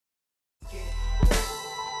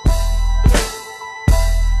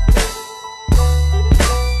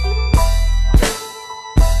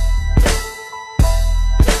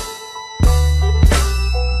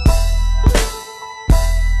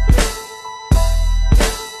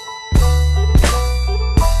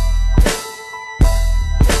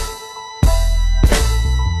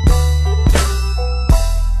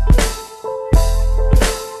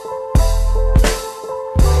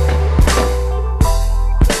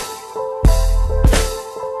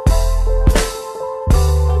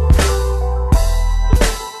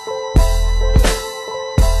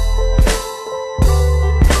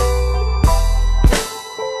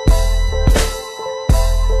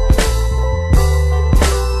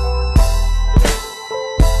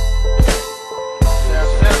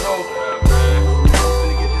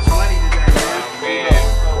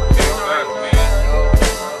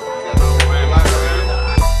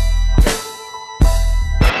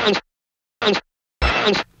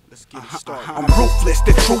Let's get it started. I'm ruthless,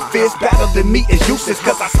 the truth is battling me is useless,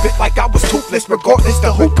 cause I spit like I was toothless regardless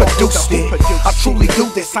to who produced it. I truly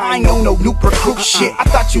do this, I ain't on no new recruit shit. I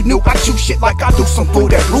thought you knew I chew shit like I do some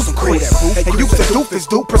food at Roof Chris. And you the doofus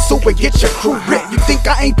dude, pursue and get your crew ripped. You think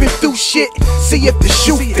I ain't been through shit? See if the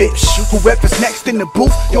shoe fits. Whoever's next in the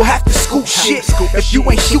booth, you'll have to scoop shit. If you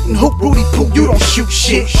ain't shooting hoop, Rudy Poo, you don't shoot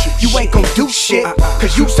shit. You ain't gon' do shit,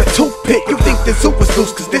 cause you's a toothpick. You think the zoo was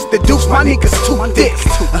loose, cause this the deuce, my niggas too thick.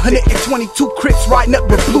 122 Crips riding up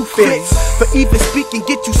with blue fits. For even speaking,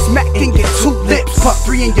 get you smacked and get 2 lips. Pump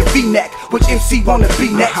 3 in your V-neck, which MC wanna be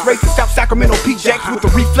next. Racing South Sacramento PJs with the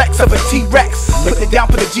reflex of a T-Rex. Put it down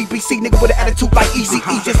for the GBC, nigga with an attitude like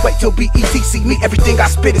Eazy-E. Just wait till BET see me, everything I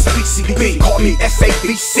spit is PCB. Call me Sav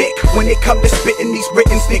Sicc. When it come to spitting these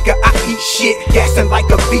writtens, nigga, I eat shit. Gassing like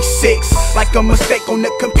a V6. Like a mistake on the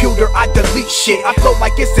computer, I delete shit. I flow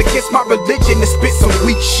like it's against my religion to spit some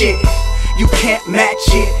weak shit. You can't match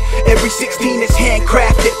it. Every 16 is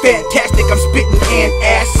handcrafted, fantastic. I'm spitting and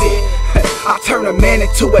acid. I turn a man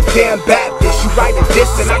into a damn Baptist. You write a diss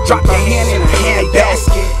and I drop your hand in a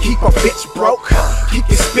handbasket. Keep a bitch broke, keep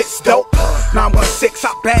your spits dope. 916,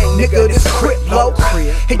 I bang, nigga, this crip low.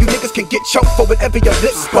 And you niggas can get choked for whatever your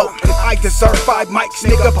lips spoke. And I deserve 5 mics,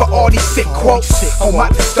 nigga, for all these sick quotes. On my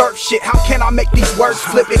disturbed shit, how can I make these words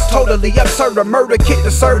flip? It's totally absurd, a murder kit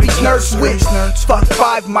to serve these nerves with. Fuck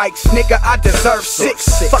 5 mics, nigga, I deserve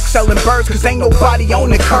 6. Fuck selling birds, cause ain't nobody on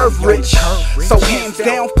the curve rich. So hands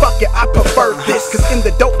down, fuck it, I prefer this. Cause in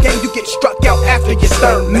the dope game, you get struck out after your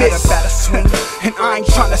third miss. And I ain't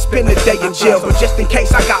tryna spend a day in jail, but just in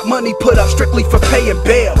case I got money put up strictly for paying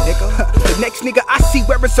bail. The next nigga I see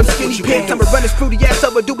wearing some skinny pants, I'ma run his fruity ass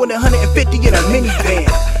over doing 150 in a minivan.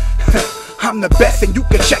 I'm the best and you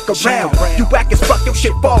can check around. You whack as fuck, your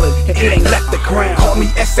shit falling and it ain't left the ground. Call me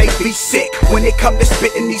Sav Sicc. When it come to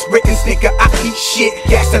spitting these writtens, nigga, I eat shit.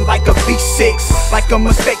 Gassing like a V6. Like a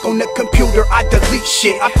mistake on the computer, I delete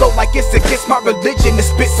shit. I flow like it's against my religion to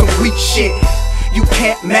spit some weak shit. You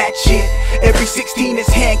can't match it. Every 16 is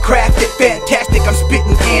handcrafted, fantastic. I'm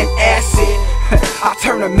spitting and acid. I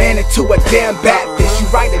turn a man into a damn Baptist. You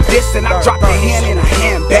write a diss and I drop your hand in a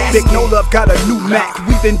handbasket. Big No Love got a new Mac.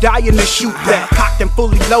 We been dying to shoot that. Cocked and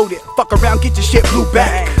fully loaded. Fuck around, get your shit blew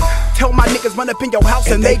back. Tell my niggas run up in your house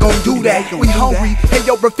and they gon' do that. We hungry, in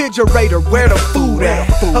your refrigerator, where the food at?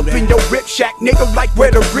 Up in your rib shack, nigga, like where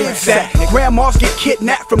the ribs at? Grandmas get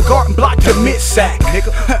kidnapped from Garden Block to Mid-Sac.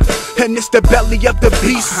 And it's the belly of the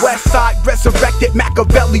beast. West Side resurrected,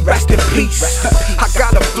 Machiavelli, rest in peace. I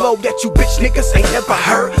got a flow that you bitch niggas ain't never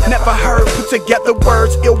heard. Never heard, put together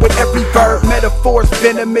words, ill with every verb. Metaphors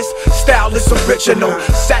venomous, style is original.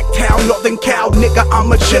 Sacktown, Northern Cal, nigga,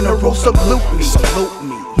 I'm a general. Salute me, salute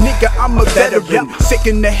me. Nigga, I'm a veteran. Sick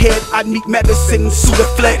in the head, I need medicine,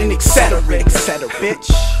 Sudafed and etc. Bitch,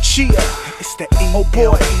 cheer, it's the E. Oh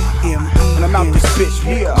boy, and I'm out this bitch.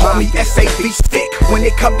 Yeah. Call me Sav Sicc. When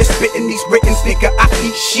it come to spitting these writtens, nigga, I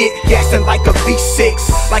eat shit. Gassing like a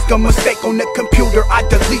V6. Like a mistake on the computer, I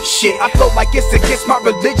delete shit. I flow like it's against my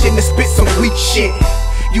religion to spit some weak shit.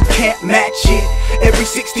 You can't match it. Every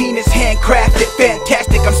 16 is handcrafted,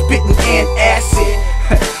 fantastic. I'm spitting and acid.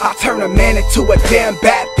 I turn a man into a damn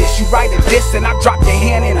Baptist. You write a diss and I drop your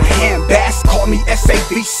hand in a handbasket. Call me Sav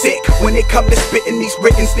Sicc. When it come to spitting these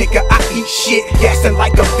writtens, nigga, I eat shit. Gassing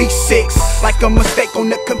like a V6. Like a mistake on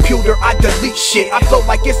the computer, I delete shit. I flow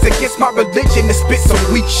like it's against my religion to spit some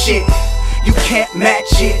weak shit. You can't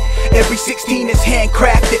match it. Every 16 is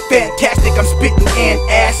handcrafted, fantastic. I'm spitting and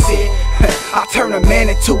acid. I turn a man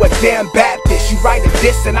into a damn Baptist. You write a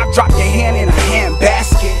diss and I drop your hand in a handbasket.